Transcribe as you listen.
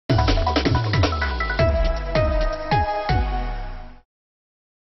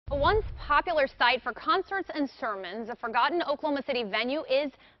popular site for concerts and sermons, a forgotten Oklahoma City venue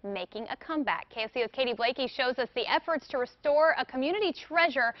is making a comeback. KOCO's Katie Blakey shows us the efforts to restore a community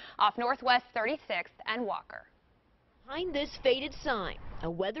treasure off Northwest 36th and Walker. Behind this faded sign,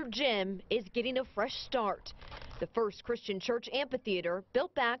 a weathered gym is getting a fresh start. The first Christian church amphitheater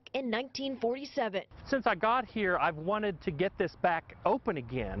built back in 1947. Since I got here, I've wanted to get this back open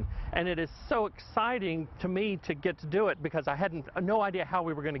again, and it is so exciting to me to get to do it because I had no idea how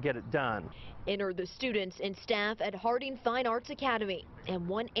we were going to get it done. Enter the students and staff at Harding Fine Arts Academy and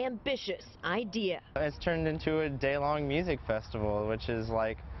one ambitious idea. It's turned into a day-long music festival, which is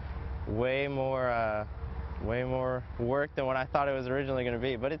like way more work than what I thought it was originally going to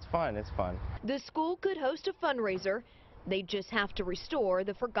be, but it's fun. It's fun. The school could host a fundraiser. They just have to restore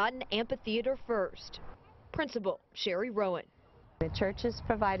the forgotten amphitheater first. Principal Sherry Rowan. The church has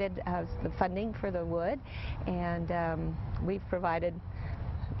provided the funding for the wood, and we've provided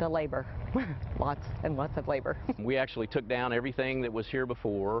the labor. Lots and lots of labor. We actually took down everything that was here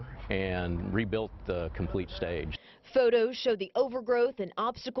before and rebuilt the complete stage. Photos show the overgrowth and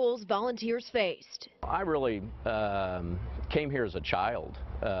obstacles volunteers faced. I really came here as a child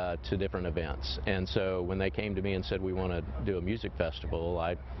to different events, and so when they came to me and said we want to do a music festival,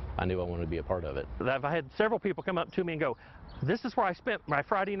 I knew I wanted to be a part of it. I've had several people come up to me and go, "This is where I spent my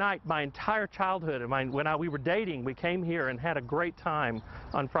Friday night, my entire childhood, and when we were dating, we came here and had a great time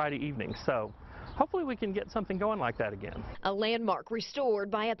on Friday evenings." So hopefully we can get something going like that again. A landmark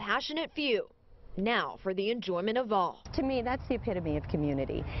restored by a passionate few. Now for the enjoyment of all. To me, that's the epitome of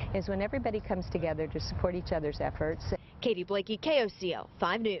community, is when everybody comes together to support each other's efforts. Katie Blakey, KOCO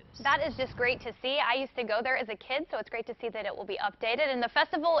 5 News. That is just great to see. I used to go there as a kid, so it's great to see that it will be updated. And the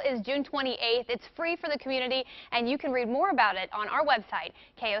festival is June 28th. It's free for the community, and you can read more about it on our website,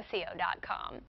 KOCO.com.